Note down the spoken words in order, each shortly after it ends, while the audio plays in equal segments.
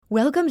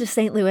Welcome to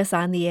St. Louis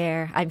on the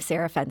Air. I'm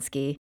Sarah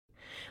Fenske.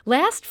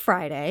 Last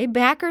Friday,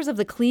 backers of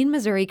the Clean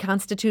Missouri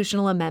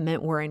constitutional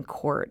amendment were in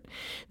court.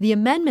 The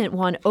amendment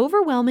won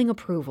overwhelming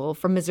approval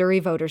from Missouri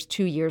voters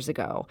 2 years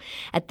ago.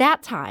 At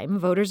that time,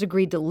 voters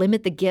agreed to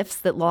limit the gifts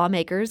that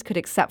lawmakers could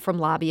accept from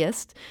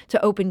lobbyists,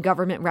 to open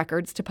government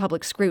records to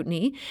public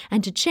scrutiny,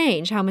 and to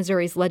change how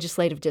Missouri's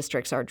legislative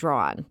districts are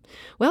drawn.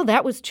 Well,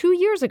 that was 2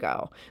 years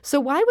ago. So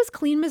why was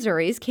Clean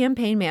Missouri's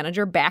campaign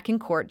manager back in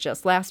court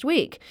just last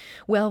week?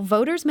 Well,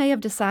 voters may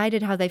have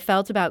decided how they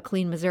felt about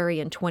Clean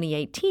Missouri in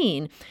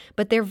 2018,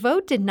 but their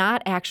vote did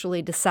not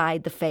actually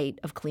decide the fate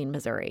of Clean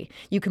Missouri.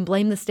 You can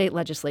blame the state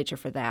legislature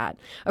for that.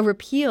 A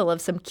repeal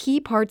of some key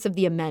parts of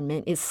the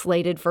amendment is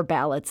slated for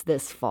ballots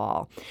this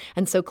fall.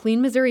 And so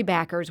Clean Missouri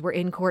backers were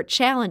in court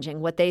challenging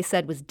what they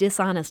said was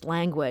dishonest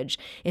language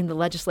in the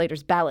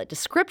legislator's ballot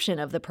description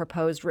of the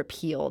proposed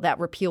repeal. That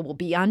repeal will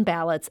be on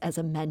ballots as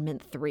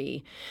Amendment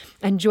 3.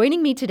 And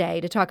joining me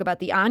today to talk about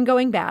the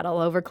ongoing battle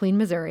over Clean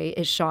Missouri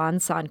is Sean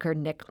Sonker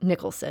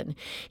Nicholson.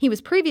 He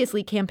was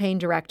previously campaign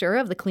director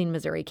of the Clean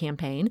Missouri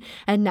campaign,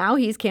 and now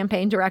he's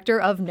campaign director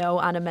of No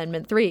on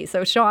Amendment 3.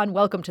 So, Sean,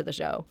 welcome to the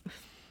show.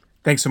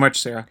 Thanks so much,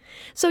 Sarah.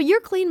 So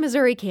your Clean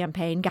Missouri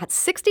campaign got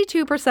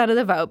 62% of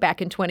the vote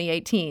back in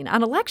 2018.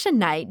 On election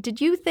night, did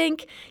you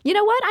think, you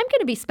know what, I'm going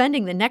to be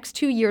spending the next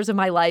 2 years of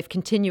my life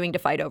continuing to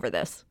fight over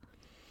this?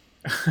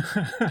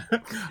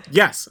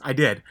 Yes, I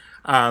did.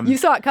 You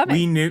saw it coming.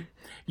 We knew.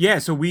 Yeah,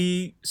 so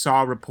we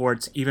saw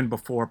reports even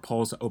before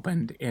polls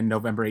opened in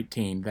November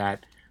 18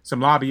 that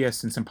some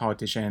lobbyists and some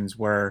politicians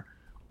were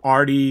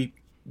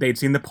they'd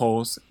seen the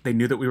polls. They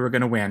knew that we were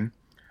going to win.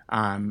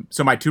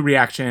 So my two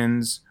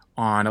reactions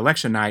on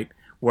election night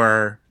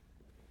were,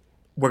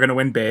 we're going to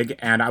win big.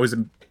 And I was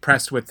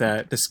impressed with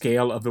the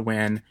scale of the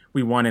win.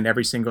 We won in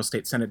every single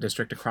state Senate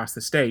district across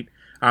the state.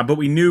 But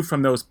we knew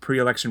from those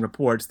pre-election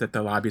reports that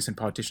the lobbyists and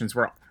politicians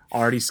were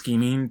already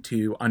scheming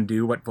to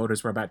undo what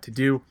voters were about to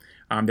do.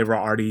 They were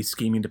already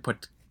scheming to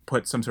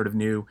put some sort of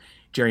new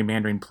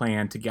gerrymandering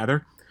plan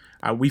together.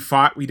 We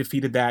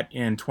defeated that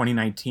in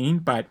 2019,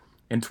 but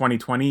in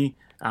 2020,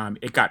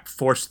 it got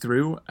forced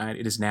through.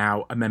 It is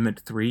now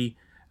Amendment 3,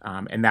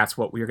 and that's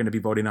what we are going to be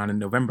voting on in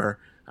November.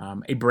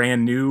 A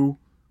brand new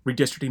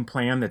redistricting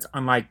plan that's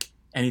unlike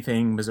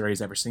anything Missouri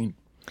has ever seen.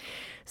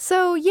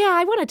 So, yeah,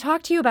 I want to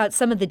talk to you about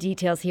some of the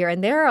details here,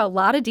 and there are a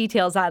lot of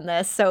details on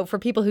this. So for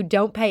people who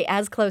don't pay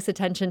as close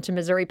attention to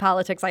Missouri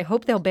politics, I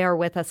hope they'll bear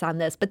with us on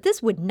this. But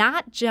this would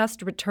not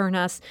just return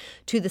us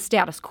to the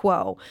status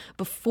quo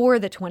before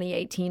the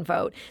 2018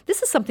 vote.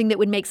 This is something that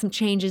would make some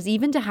changes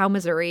even to how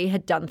Missouri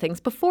had done things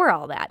before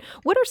all that.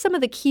 What are some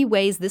of the key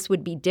ways this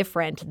would be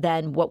different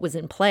than what was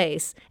in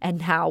place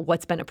and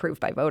what's been approved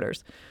by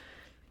voters?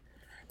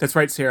 That's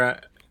right,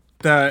 Sarah.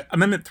 The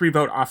Amendment 3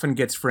 vote often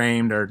gets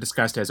framed or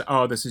discussed as,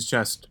 oh, this is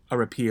just a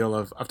repeal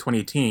of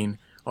 2018,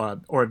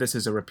 or this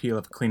is a repeal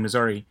of Clean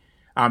Missouri.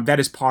 That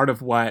is part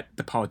of what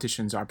the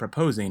politicians are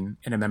proposing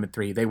in Amendment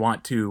 3. They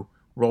want to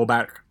roll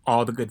back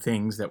all the good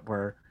things that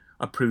were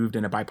approved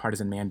in a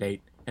bipartisan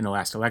mandate in the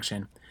last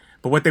election.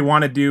 But what they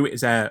want to do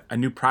is a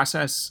new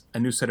process, a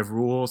new set of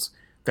rules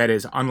that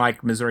is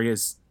unlike Missouri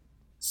has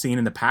seen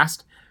in the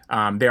past.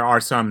 There are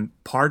some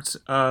parts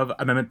of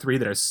Amendment 3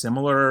 that are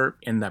similar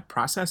in the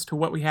process to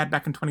what we had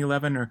back in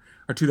 2011 or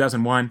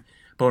 2001.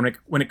 But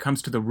when it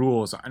comes to the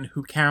rules on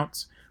who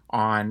counts,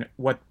 on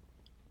what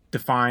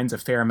defines a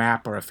fair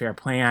map or a fair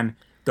plan,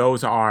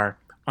 those are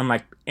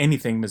unlike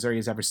anything Missouri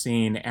has ever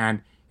seen,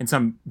 and in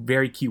some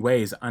very key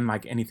ways,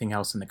 unlike anything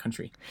else in the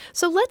country.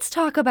 So let's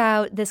talk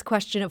about this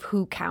question of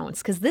who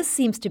counts, because this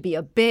seems to be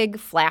a big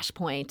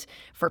flashpoint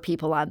for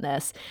people on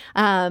this.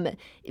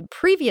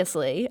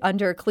 Previously,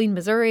 under Clean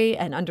Missouri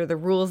and under the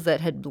rules that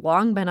had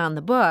long been on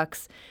the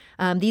books,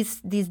 these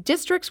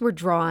districts were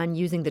drawn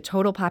using the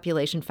total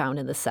population found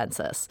in the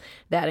census.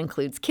 That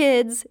includes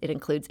kids, it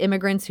includes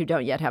immigrants who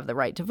don't yet have the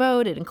right to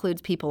vote, it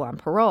includes people on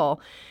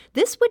parole.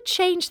 This would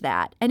change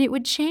that, and it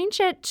would change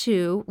it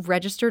to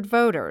registered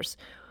voters.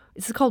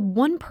 This is called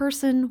one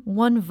person,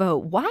 one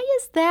vote. Why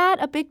is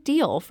that a big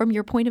deal from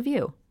your point of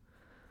view?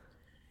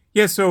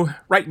 Yeah, so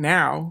right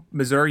now,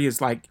 Missouri is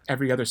like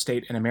every other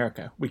state in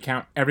America. We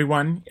count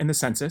everyone in the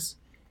census,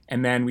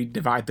 and then we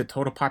divide the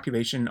total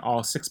population,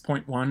 all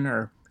 6.1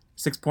 or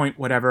 6 point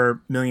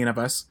whatever million of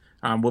us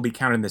will be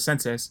counted in the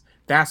census.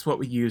 That's what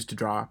we use to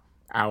draw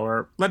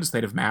our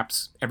legislative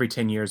maps every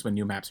 10 years when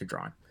new maps are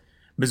drawn.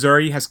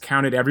 Missouri has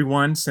counted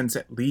everyone since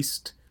at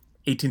least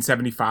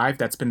 1875.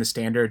 That's been the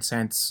standard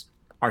since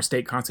our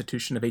state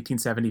constitution of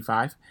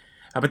 1875.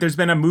 But there's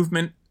been a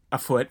movement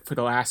afoot for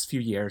the last few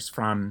years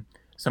from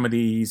some of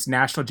these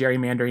national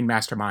gerrymandering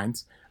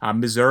masterminds.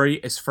 Missouri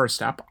is first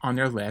up on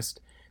their list.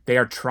 They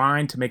are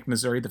trying to make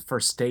Missouri the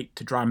first state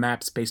to draw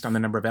maps based on the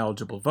number of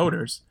eligible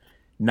voters,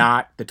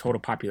 not the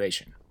total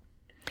population.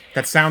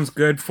 That sounds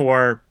good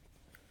for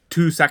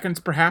 2 seconds,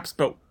 perhaps,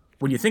 but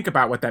when you think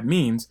about what that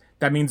means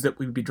that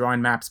we would be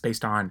drawing maps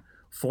based on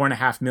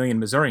 4.5 million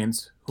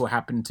Missourians who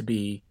happen to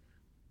be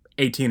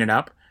 18 and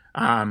up,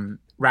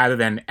 rather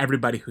than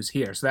everybody who's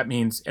here. So that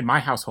means in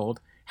my household,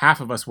 half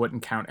of us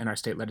wouldn't count in our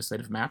state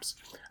legislative maps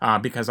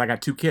because I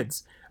got 2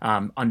 kids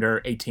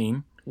under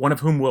 18, one of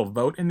whom will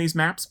vote in these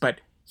maps,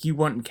 but he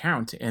wouldn't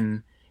count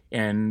in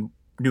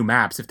new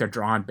maps if they're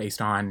drawn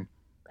based on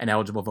an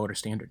eligible voter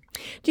standard.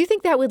 Do you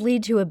think that would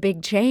lead to a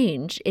big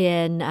change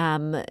in,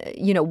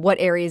 what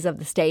areas of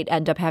the state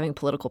end up having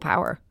political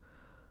power?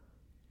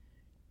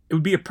 It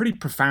would be a pretty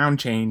profound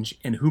change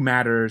in who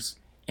matters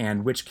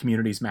and which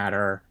communities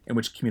matter and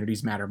which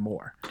communities matter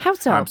more. How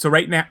so?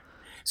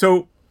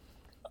 So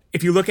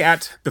if you look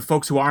at the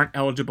folks who aren't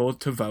eligible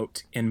to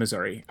vote in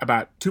Missouri,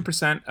 about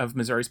 2% of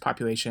Missouri's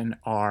population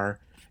are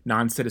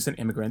non-citizen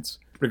immigrants,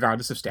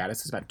 regardless of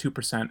status. It's about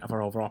 2% of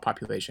our overall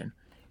population.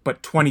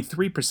 But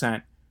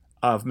 23%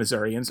 of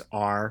Missourians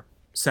are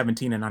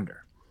 17 and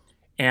under.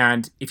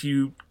 And if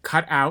you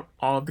cut out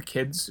all of the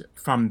kids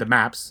from the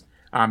maps,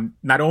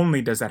 not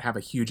only does that have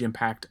a huge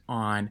impact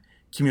on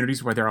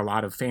communities where there are a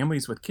lot of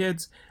families with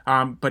kids,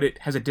 but it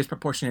has a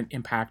disproportionate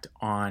impact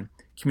on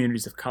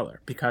communities of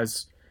color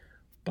because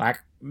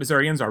Black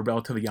Missourians are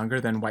relatively younger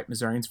than white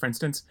Missourians, for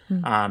instance.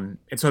 And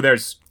so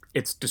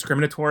it's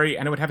discriminatory,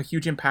 and it would have a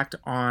huge impact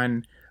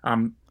on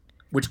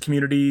which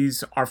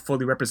communities are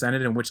fully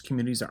represented and which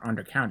communities are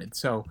undercounted.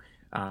 So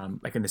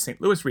like in the St.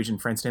 Louis region,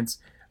 for instance,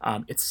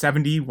 it's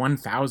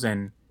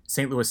 71,000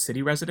 St. Louis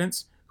city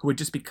residents who would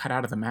just be cut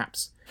out of the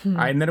maps.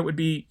 And then it would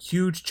be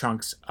huge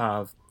chunks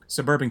of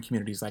suburban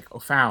communities like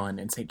O'Fallon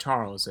and St.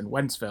 Charles and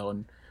Wentzville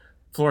and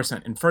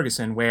Florissant and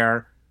Ferguson,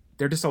 where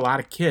there are just a lot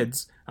of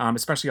kids,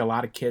 especially a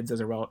lot of kids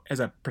as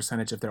a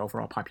percentage of their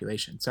overall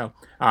population. So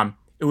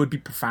it would be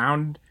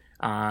profound,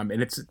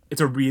 and it's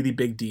a really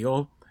big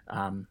deal.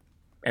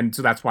 And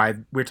so that's why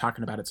we're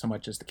talking about it so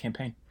much as the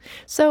campaign.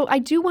 So I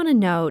do want to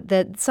note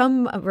that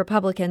some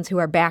Republicans who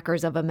are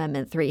backers of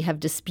Amendment 3 have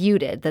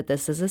disputed that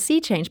this is a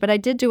sea change. But I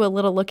did do a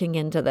little looking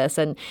into this,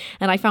 and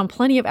I found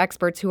plenty of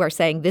experts who are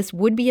saying this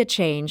would be a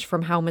change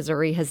from how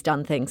Missouri has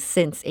done things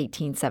since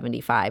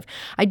 1875.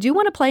 I do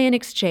want to play an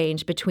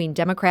exchange between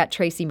Democrat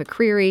Tracy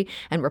McCreary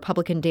and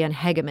Republican Dan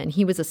Hegeman.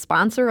 He was a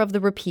sponsor of the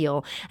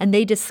repeal, and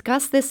they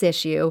discussed this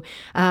issue.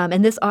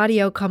 And this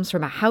audio comes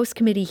from a House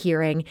committee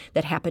hearing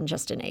that happened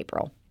just in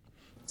April.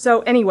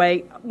 So anyway,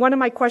 one of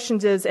my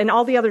questions is, and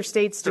all the other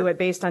states do it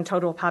based on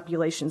total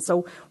population.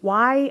 So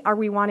why are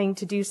we wanting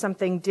to do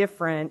something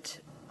different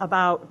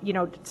about,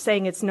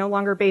 saying it's no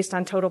longer based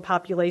on total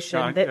population?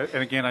 And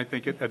again, I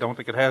don't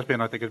think it has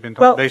been. I think it's been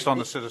based on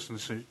the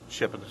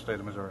citizenship of the state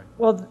of Missouri.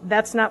 Well,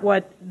 that's not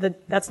what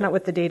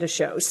the data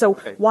shows. So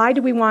why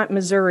do we want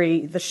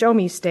Missouri, the show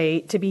me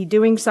state, to be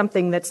doing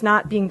something that's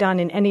not being done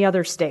in any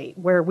other state,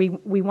 where we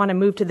want to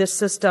move to this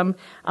system?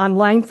 On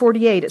line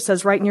 48, it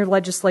says right in your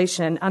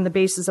legislation, on the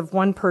basis of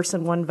one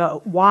person, one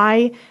vote.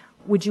 Why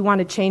would you want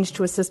to change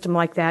to a system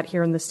like that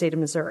here in the state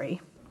of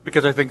Missouri?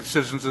 Because I think the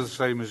citizens of the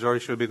state of Missouri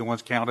should be the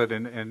ones counted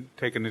and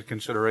taken into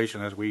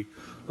consideration as we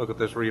look at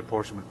this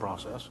reapportionment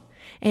process.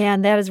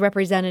 And that is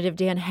Representative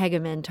Dan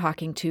Hegeman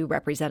talking to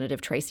Representative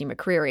Tracy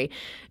McCreary.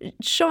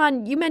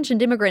 Sean, you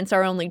mentioned immigrants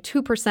are only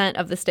 2%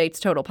 of the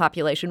state's total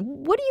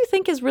population. What do you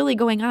think is really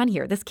going on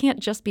here? This can't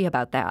just be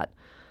about that.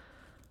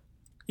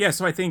 Yeah,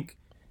 so I think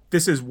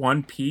this is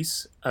one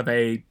piece of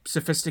a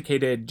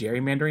sophisticated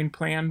gerrymandering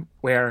plan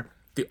where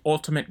the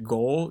ultimate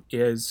goal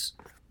is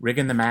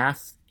rigging the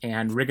math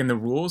and rigging the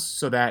rules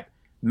so that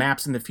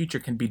maps in the future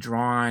can be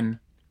drawn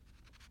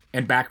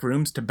in back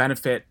rooms to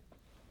benefit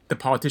the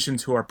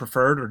politicians who are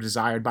preferred or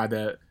desired by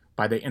the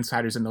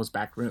insiders in those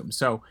back rooms.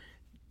 So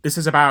this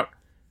is about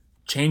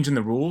changing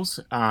the rules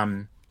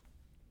and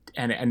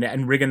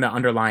rigging the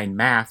underlying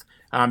math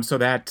so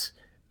that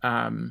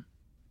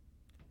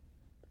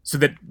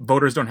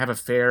voters don't have a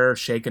fair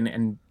shake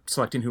in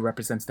selecting who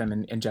represents them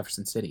in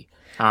Jefferson City.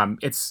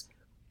 It's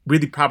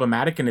really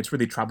problematic, and it's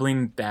really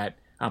troubling that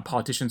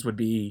politicians would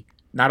be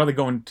not only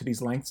going to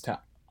these lengths to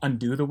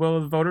undo the will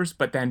of the voters,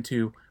 but then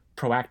to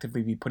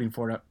proactively be putting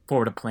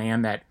forward a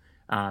plan that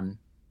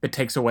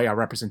takes away our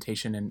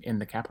representation in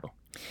the Capitol.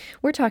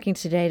 We're talking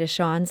today to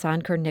Sean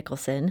Sonkor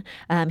Nicholson.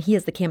 He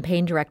is the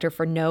campaign director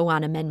for No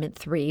on Amendment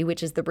 3,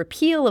 which is the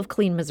repeal of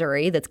Clean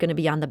Missouri that's going to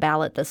be on the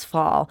ballot this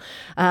fall.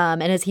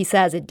 And as he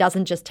says, it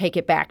doesn't just take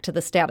it back to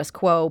the status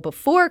quo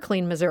before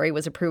Clean Missouri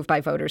was approved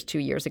by voters 2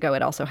 years ago.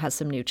 It also has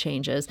some new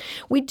changes.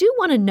 We do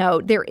want to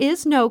note there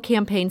is no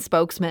campaign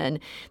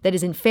spokesman that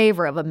is in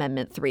favor of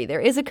Amendment 3.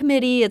 There is a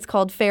committee. It's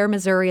called Fair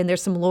Missouri, and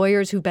there's some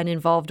lawyers who've been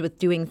involved with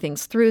doing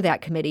things through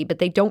that committee, but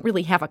they don't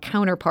really have a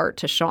counterpart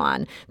to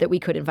Sean that we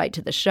could invite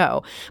to the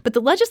show. But the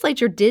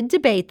legislature did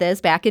debate this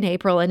back in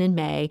April and in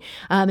May.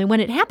 And when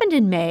it happened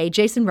in May,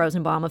 Jason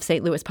Rosenbaum of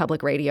St. Louis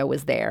Public Radio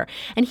was there.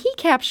 And he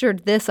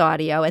captured this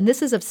audio, and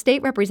this is of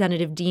State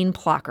Representative Dean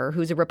Plocher,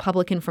 who's a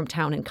Republican from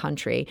Town and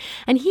Country.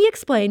 And he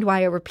explained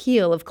why a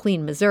repeal of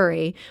Clean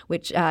Missouri,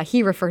 which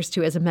he refers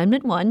to as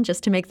Amendment 1,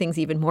 just to make things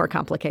even more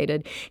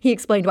complicated, he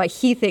explained why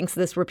he thinks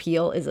this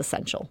repeal is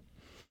essential.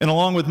 And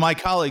along with my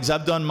colleagues,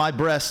 I've done my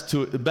best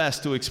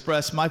to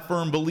express my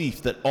firm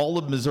belief that all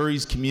of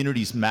Missouri's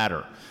communities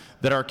matter,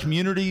 that our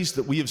communities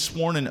that we have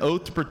sworn an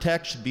oath to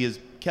protect should be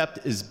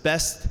kept as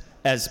best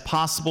as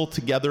possible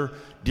together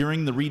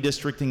during the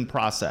redistricting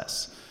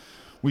process.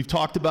 We've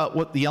talked about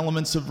what the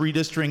elements of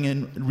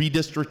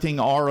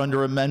redistricting are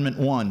under Amendment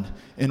 1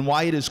 and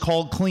why it is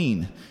called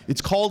clean.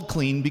 It's called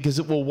clean because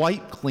it will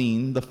wipe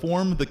clean the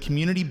form of the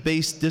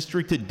community-based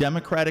districted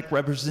democratic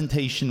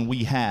representation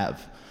we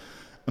have.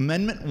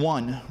 Amendment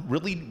 1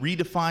 really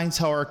redefines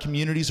how our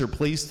communities are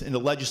placed into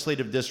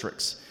legislative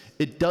districts.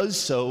 It does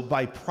so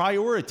by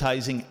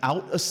prioritizing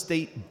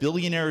out-of-state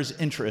billionaires'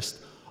 interest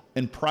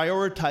and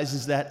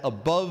prioritizes that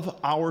above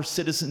our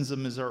citizens of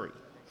Missouri.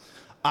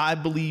 I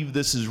believe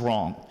this is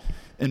wrong,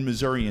 and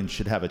Missourians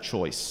should have a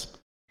choice.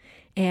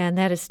 And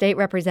that is State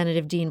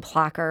Representative Dean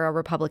Plocher, a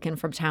Republican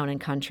from Town and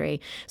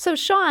Country. So,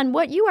 Sean,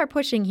 what you are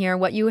pushing here,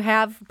 what you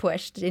have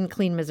pushed in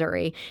Clean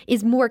Missouri,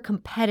 is more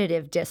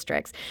competitive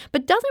districts.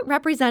 But doesn't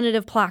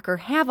Representative Plocher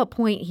have a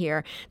point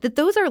here that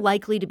those are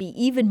likely to be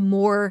even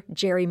more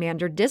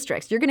gerrymandered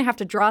districts? You're going to have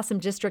to draw some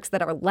districts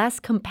that are less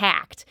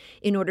compact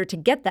in order to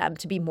get them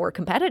to be more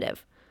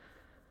competitive.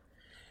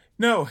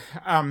 No.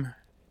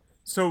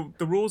 So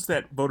the rules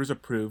that voters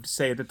approved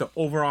say that the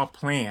overall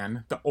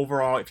plan,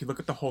 if you look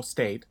at the whole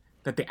state,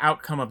 that the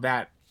outcome of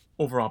that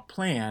overall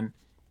plan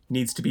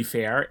needs to be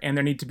fair, and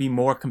there need to be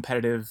more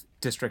competitive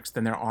districts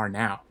than there are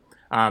now.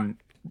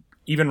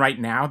 Even right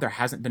now, there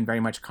hasn't been very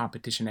much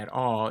competition at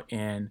all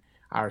in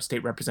our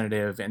state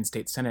representative and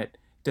state senate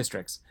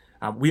districts.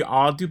 We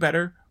all do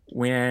better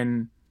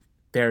when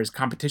there's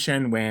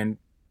competition, when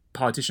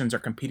politicians are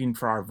competing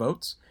for our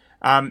votes.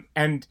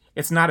 And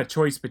it's not a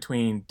choice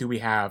between do we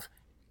have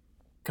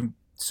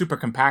super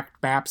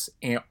compact maps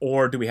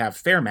or do we have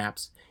fair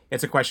maps.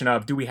 It's a question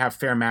of do we have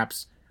fair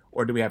maps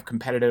or do we have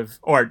competitive,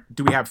 or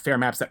do we have fair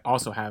maps that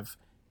also have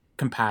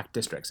compact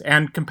districts?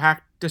 And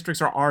compact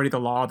districts are already the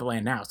law of the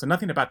land now. So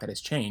nothing about that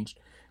has changed.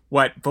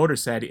 What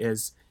voters said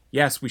is,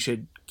 yes, we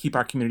should keep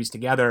our communities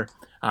together.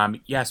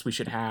 Yes, we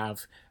should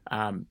have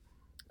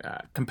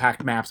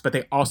compact maps, but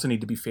they also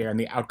need to be fair, and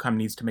the outcome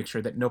needs to make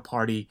sure that no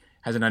party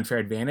has an unfair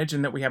advantage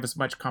and that we have as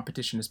much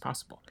competition as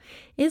possible.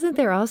 Isn't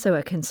there also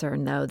a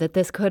concern, though, that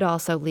this could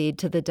also lead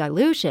to the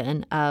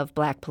dilution of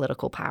Black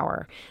political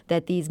power,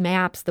 that these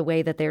maps, the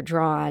way that they're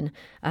drawn,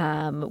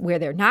 where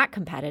they're not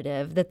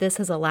competitive, that this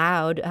has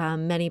allowed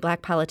many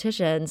Black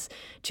politicians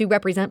to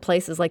represent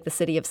places like the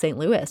city of St.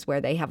 Louis, where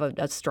they have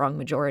a strong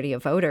majority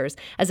of voters,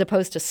 as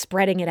opposed to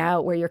spreading it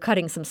out where you're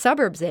cutting some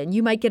suburbs in.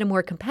 You might get a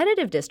more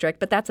competitive district,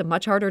 but that's a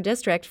much harder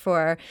district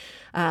for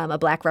a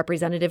Black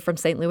representative from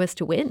St. Louis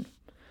to win.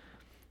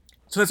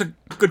 So that's a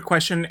good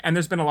question, and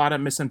there's been a lot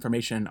of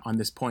misinformation on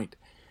this point.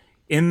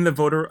 In the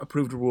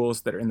voter-approved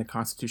rules that are in the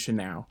Constitution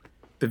now,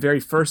 the very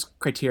first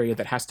criteria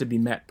that has to be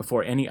met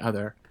before any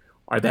other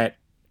are that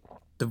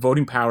the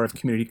voting power of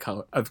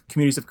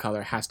communities of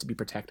color has to be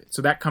protected.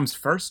 So that comes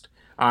first,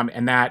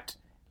 and that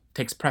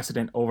takes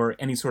precedent over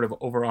any sort of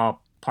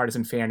overall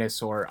partisan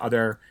fairness or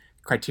other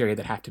criteria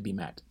that have to be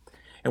met.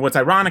 And what's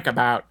ironic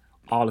about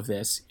all of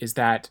this is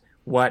that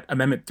what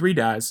Amendment 3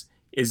 does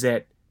is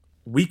it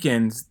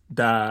weakens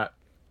the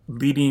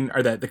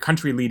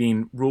country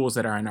leading rules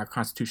that are in our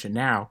Constitution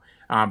now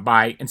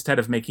by, instead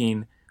of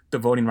making the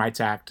Voting Rights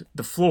Act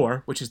the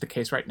floor, which is the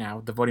case right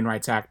now, the Voting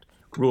Rights Act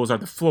rules are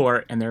the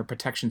floor, and there are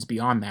protections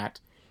beyond that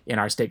in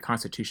our state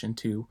constitution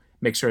to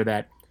make sure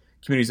that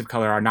communities of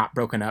color are not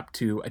broken up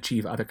to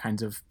achieve other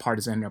kinds of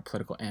partisan or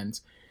political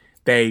ends.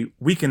 They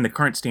weaken the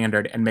current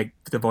standard and make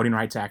the Voting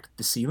Rights Act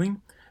the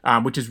ceiling,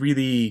 which is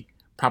really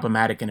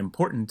problematic and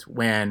important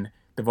when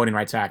the Voting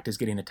Rights Act is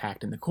getting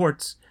attacked in the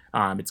courts.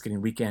 It's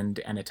getting weakened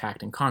and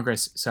attacked in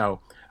Congress. So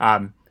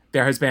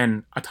there has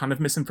been a ton of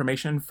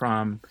misinformation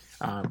from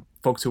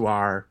folks who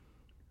are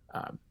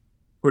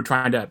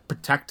trying to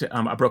protect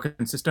a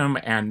broken system,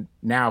 and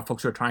now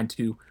folks who are trying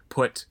to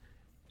put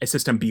a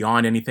system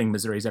beyond anything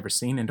Missouri's ever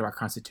seen into our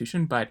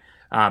Constitution. But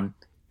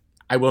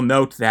I will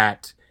note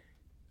that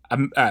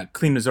the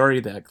Clean Missouri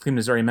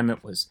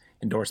Amendment was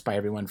endorsed by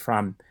everyone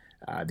from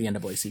the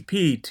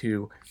NAACP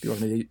to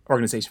the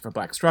Organization for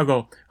Black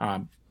Struggle,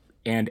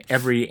 and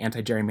every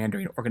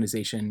anti-gerrymandering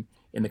organization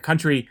in the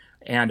country.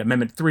 And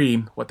Amendment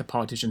 3, what the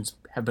politicians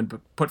have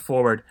been put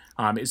forward,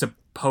 is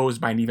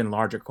opposed by an even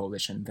larger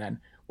coalition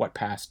than what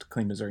passed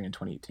Clean Missouri in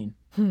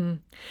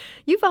 2018.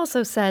 You've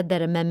also said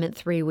that Amendment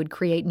 3 would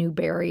create new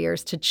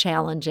barriers to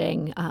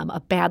challenging a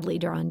badly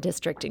drawn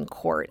district in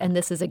court. And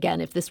this is,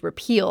 again, if this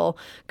repeal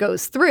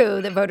goes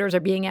through, that voters are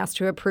being asked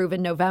to approve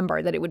in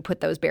November, that it would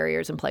put those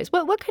barriers in place.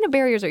 What kind of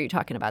barriers are you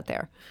talking about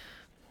there?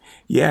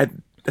 Yeah,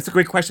 that's a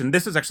great question.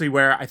 This is actually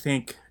where I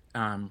think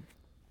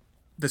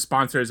the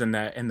sponsors and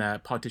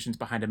the politicians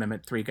behind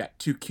Amendment 3 got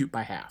too cute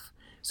by half.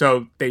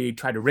 So they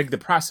tried to rig the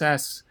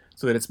process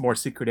so that it's more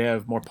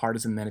secretive, more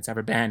partisan than it's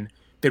ever been.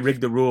 They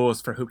rigged the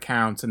rules for who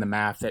counts and the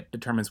math that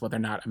determines whether or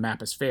not a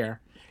map is fair.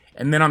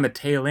 And then on the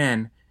tail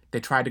end, they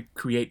tried to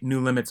create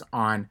new limits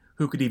on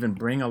who could even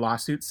bring a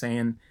lawsuit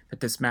saying that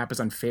this map is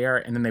unfair.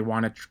 And then they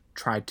want to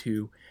try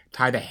to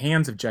tie the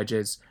hands of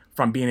judges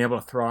from being able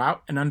to throw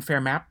out an unfair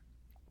map.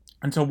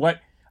 And so what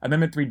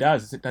Amendment 3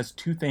 does is it does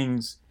two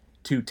things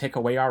to take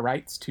away our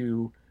rights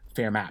to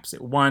fair maps.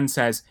 One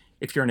says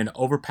if you're in an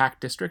overpacked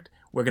district,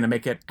 we're going to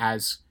make it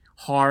as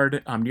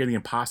hard, nearly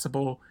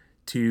impossible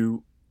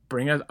to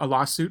bring a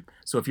lawsuit.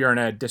 So if you're in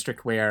a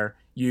district where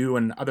you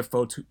and other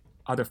folks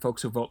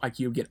who vote like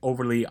you get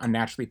overly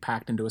unnaturally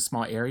packed into a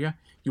small area,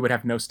 you would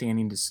have no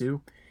standing to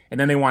sue. And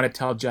then they want to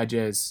tell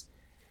judges,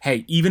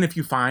 hey, even if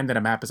you find that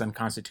a map is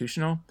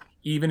unconstitutional,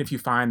 even if you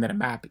find that a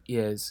map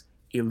is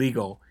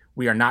illegal,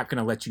 we are not going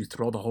to let you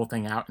throw the whole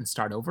thing out and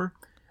start over,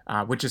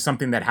 which is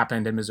something that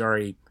happened in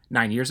Missouri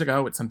 9 years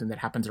ago. It's something that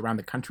happens around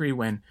the country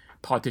when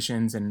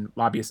politicians and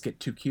lobbyists get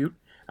too cute.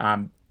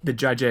 The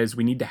judges,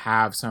 we need to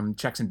have some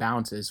checks and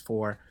balances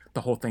for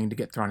the whole thing to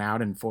get thrown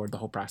out and for the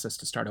whole process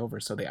to start over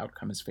so the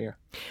outcome is fair.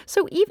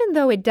 So even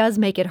though it does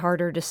make it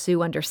harder to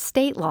sue under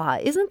state law,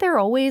 isn't there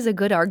always a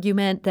good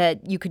argument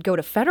that you could go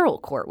to federal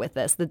court with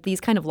this, that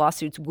these kind of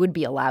lawsuits would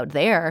be allowed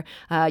there?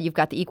 You've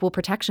got the Equal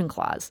Protection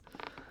Clause.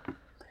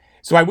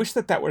 So I wish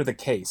that were the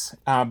case.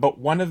 But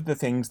one of the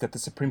things that the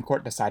Supreme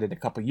Court decided a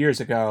couple years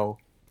ago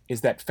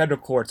is that federal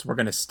courts were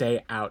going to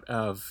stay out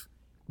of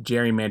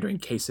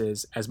gerrymandering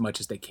cases as much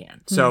as they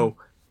can. So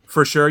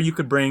for sure, you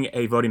could bring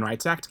a Voting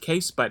Rights Act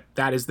case, but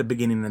that is the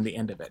beginning and the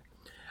end of it.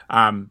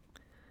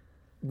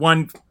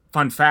 One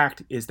fun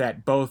fact is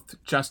that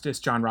both Justice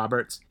John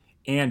Roberts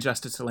and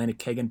Justice Elena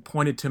Kagan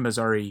pointed to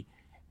Missouri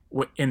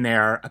in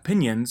their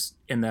opinions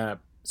in the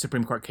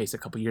Supreme Court case a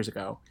couple years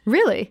ago.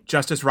 Really?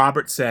 Justice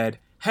Roberts said,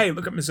 hey,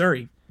 look at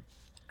Missouri.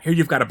 Here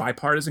you've got a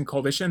bipartisan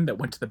coalition that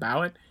went to the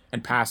ballot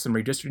and passed some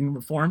redistricting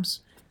reforms.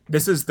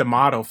 This is the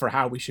model for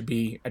how we should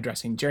be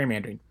addressing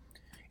gerrymandering.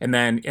 And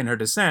then in her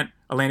dissent,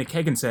 Elena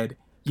Kagan said,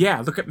 yeah,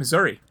 look at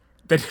Missouri.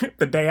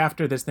 The day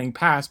after this thing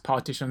passed,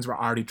 politicians were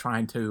already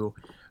trying to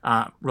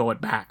roll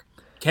it back.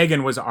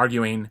 Kagan was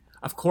arguing,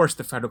 of course,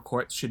 the federal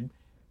courts should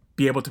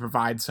be able to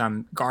provide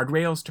some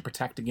guardrails to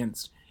protect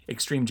against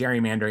extreme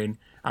gerrymandering.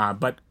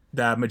 But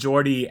the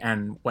majority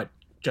and what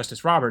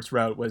Justice Roberts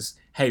wrote was,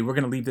 hey, we're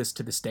going to leave this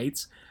to the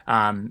states.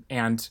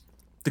 And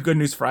the good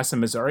news for us in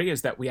Missouri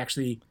is that we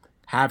actually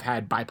have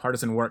had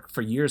bipartisan work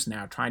for years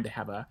now trying to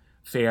have a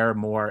fair,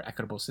 more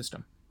equitable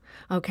system.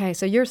 Okay,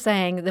 so you're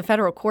saying the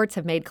federal courts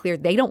have made clear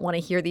they don't want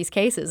to hear these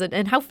cases.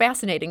 And how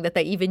fascinating that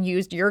they even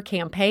used your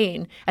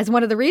campaign as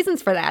one of the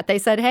reasons for that. They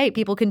said, hey,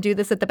 people can do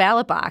this at the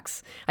ballot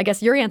box. I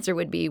guess your answer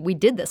would be, we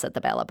did this at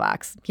the ballot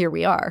box. Here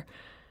we are.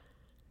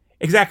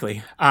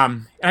 Exactly.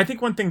 And I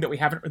think one thing that we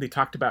haven't really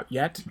talked about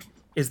yet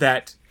is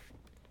that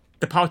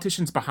the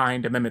politicians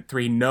behind Amendment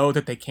 3 know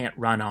that they can't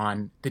run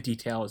on the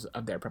details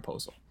of their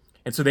proposal.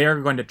 And so they are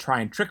going to try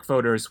and trick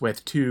voters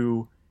with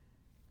two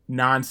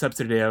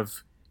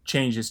non-substantive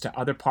changes to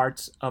other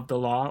parts of the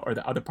law or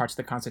the other parts of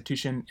the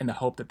Constitution in the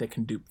hope that they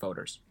can dupe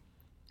voters.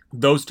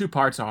 Those two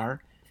parts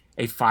are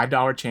a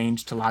 $5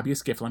 change to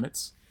lobbyist gift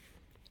limits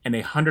and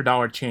a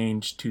 $100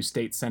 change to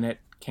state Senate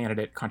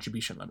candidate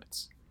contribution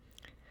limits.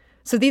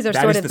 So these are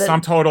that sort is of the sum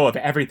total of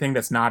everything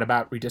that's not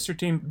about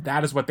redistricting.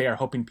 That is what they are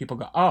hoping people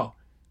go, oh,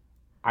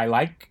 I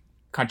like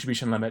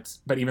contribution limits,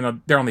 but even though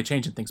they're only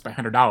changing things by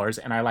 $100,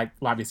 and I like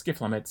lobbyist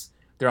gift limits,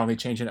 they're only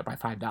changing it by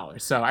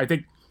 $5. So I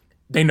think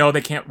they know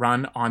they can't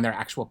run on their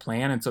actual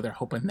plan, and so they're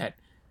hoping that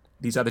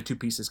these other two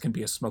pieces can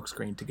be a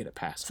smokescreen to get it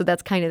passed. So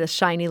that's kind of the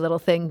shiny little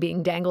thing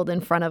being dangled in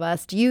front of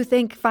us. Do you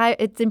think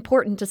it's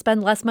important to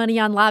spend less money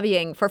on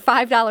lobbying? For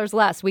 $5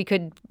 less, we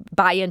could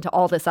buy into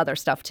all this other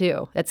stuff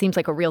too. It seems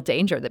like a real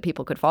danger that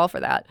people could fall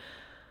for that.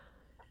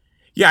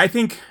 Yeah, I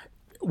think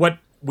what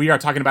we are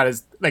talking about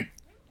is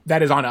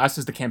that is on us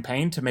as the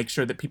campaign to make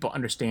sure that people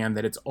understand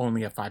that it's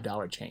only a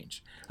 $5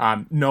 change.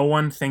 No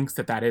one thinks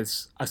that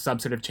is a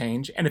substantive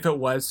change. And if it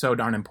was so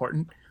darn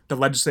important, the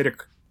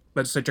legislature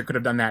could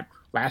have done that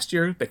last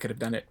year. They could have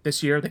done it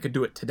this year. They could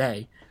do it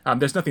today.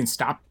 There's nothing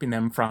stopping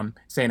them from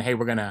saying, hey,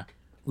 we're going to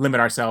limit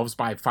ourselves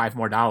by $5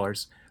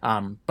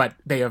 more. But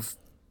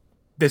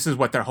this is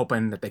what they're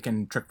hoping that they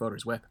can trick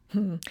voters with. I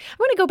want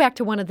to go back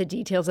to one of the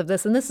details of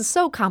this, and this is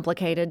so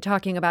complicated,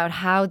 talking about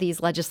how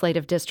these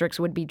legislative districts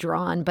would be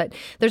drawn. But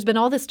there's been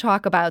all this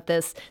talk about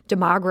this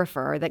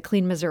demographer that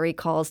Clean Missouri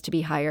calls to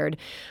be hired.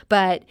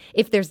 But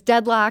if there's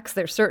deadlocks,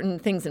 there's certain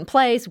things in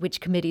place, which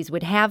committees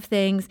would have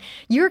things.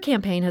 Your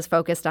campaign has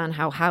focused on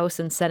how House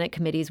and Senate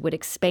committees would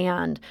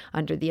expand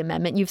under the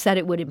amendment. You've said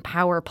it would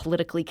empower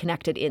politically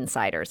connected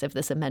insiders if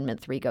this Amendment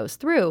 3 goes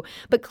through.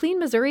 But Clean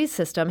Missouri's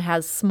system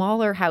has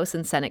smaller House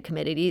and Senate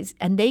committees,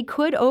 and they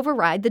could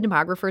override the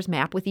demographer's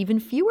map with even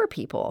fewer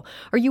people.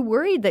 Are you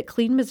worried that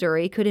Clean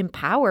Missouri could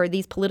empower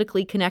these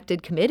politically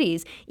connected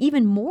committees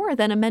even more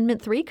than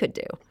Amendment 3 could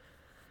do?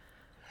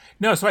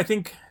 No, so I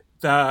think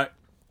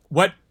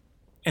what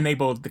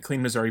enabled the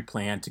Clean Missouri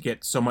plan to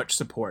get so much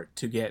support,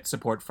 to get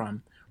support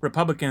from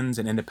Republicans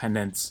and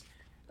independents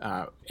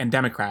and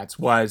Democrats,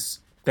 was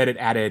that it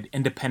added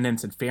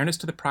independence and fairness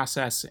to the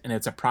process, and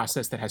it's a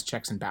process that has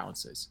checks and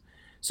balances.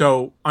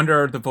 So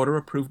under the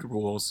voter-approved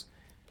rules,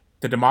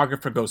 the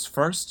demographer goes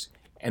first,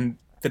 and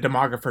the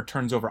demographer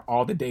turns over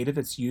all the data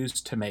that's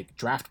used to make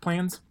draft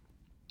plans.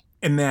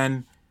 And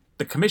then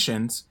the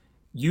commissions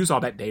use all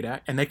that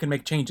data, and they can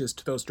make changes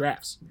to those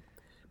drafts.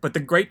 But the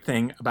great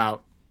thing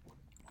about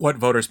what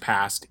voters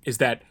passed is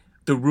that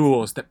the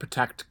rules that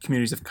protect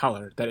communities of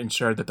color, that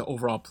ensure that the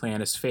overall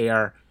plan is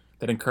fair,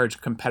 that encourage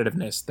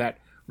competitiveness, that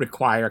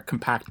require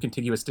compact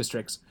contiguous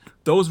districts.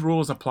 Those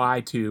rules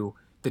apply to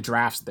the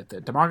drafts that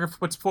the demographer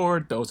puts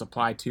forward. Those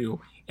apply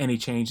to any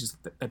changes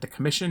that the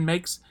commission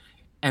makes.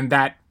 And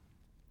that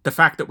the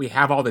fact that we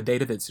have all the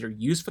data that's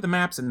used for the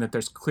maps and that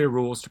there's clear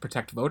rules to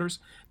protect voters,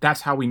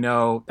 that's how we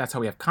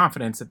have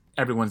confidence that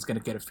everyone's going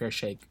to get a fair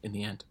shake in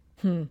the end.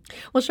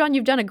 Well, Sean,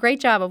 you've done a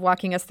great job of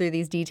walking us through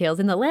these details.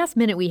 In the last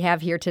minute we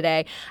have here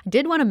today, I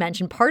did want to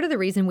mention part of the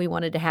reason we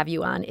wanted to have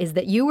you on is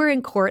that you were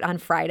in court on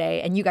Friday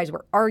and you guys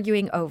were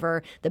arguing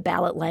over the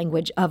ballot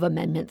language of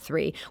Amendment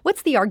 3.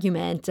 What's the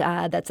argument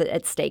that's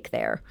at stake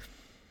there?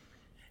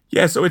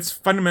 Yeah, so it's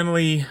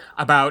fundamentally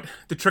about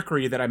the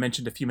trickery that I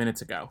mentioned a few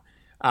minutes ago.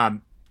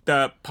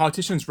 The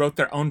politicians wrote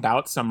their own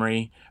ballot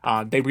summary.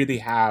 They really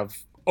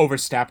have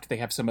overstepped. They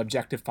have some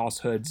objective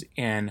falsehoods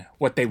in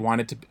what they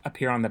wanted to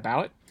appear on the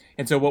ballot.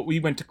 And so what we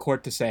went to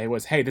court to say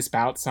was, hey, this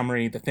ballot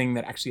summary, the thing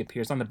that actually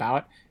appears on the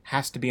ballot,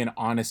 has to be an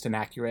honest and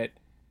accurate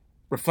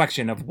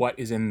reflection of what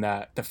is in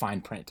the fine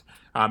print.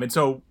 And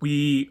so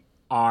we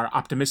are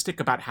optimistic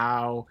about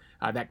how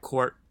that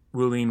court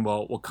ruling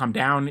will come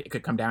down. It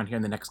could come down here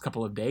in the next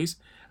couple of days.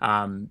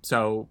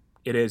 So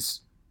it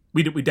is.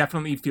 We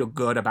definitely feel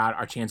good about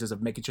our chances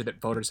of making sure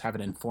that voters have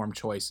an informed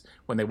choice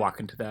when they walk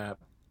into the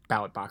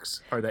ballot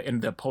box or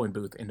in the polling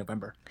booth in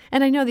November.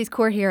 And I know these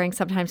court hearings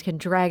sometimes can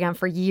drag on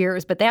for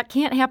years, but that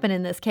can't happen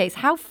in this case.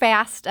 How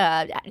fast,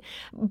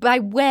 by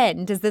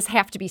when does this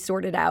have to be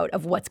sorted out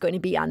of what's going to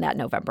be on that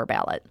November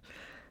ballot?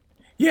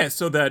 Yeah,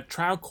 so the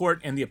trial court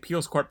and the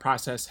appeals court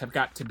process have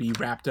got to be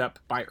wrapped up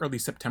by early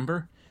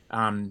September.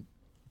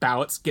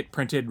 Ballots get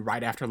printed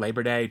right after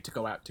Labor Day to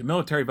go out to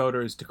military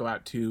voters, to go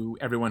out to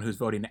everyone who's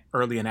voting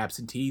early and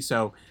absentee.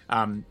 So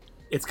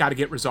it's got to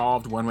get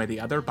resolved one way or the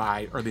other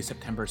by early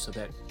September so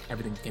that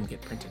everything can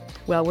get printed.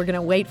 Well, we're going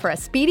to wait for a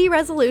speedy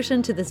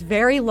resolution to this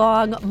very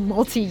long,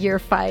 multi-year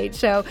fight.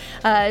 So,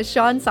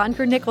 Sean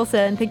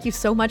Sonker-Nicholson, thank you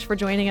so much for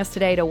joining us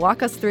today to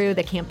walk us through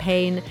the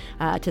campaign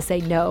to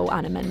say no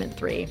on Amendment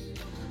 3.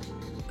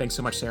 Thanks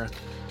so much, Sarah.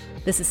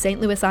 This is St.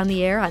 Louis on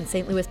the Air on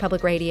St. Louis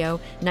Public Radio,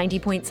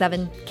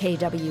 90.7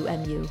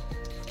 KWMU.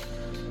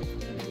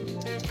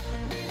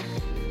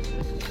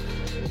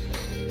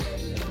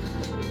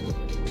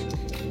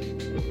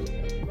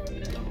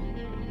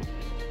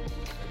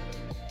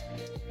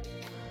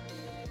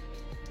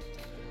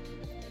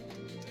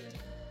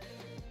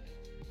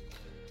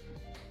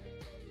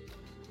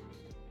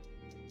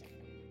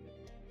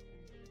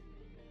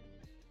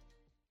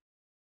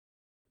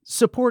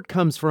 Support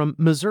comes from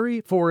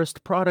Missouri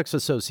Forest Products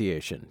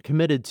Association,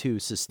 committed to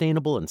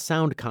sustainable and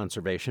sound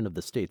conservation of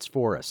the state's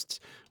forests,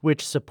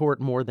 which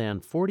support more than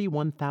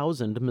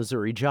 41,000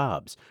 Missouri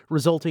jobs,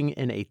 resulting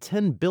in a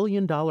 $10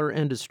 billion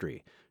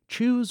industry.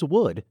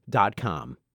 ChooseWood.com.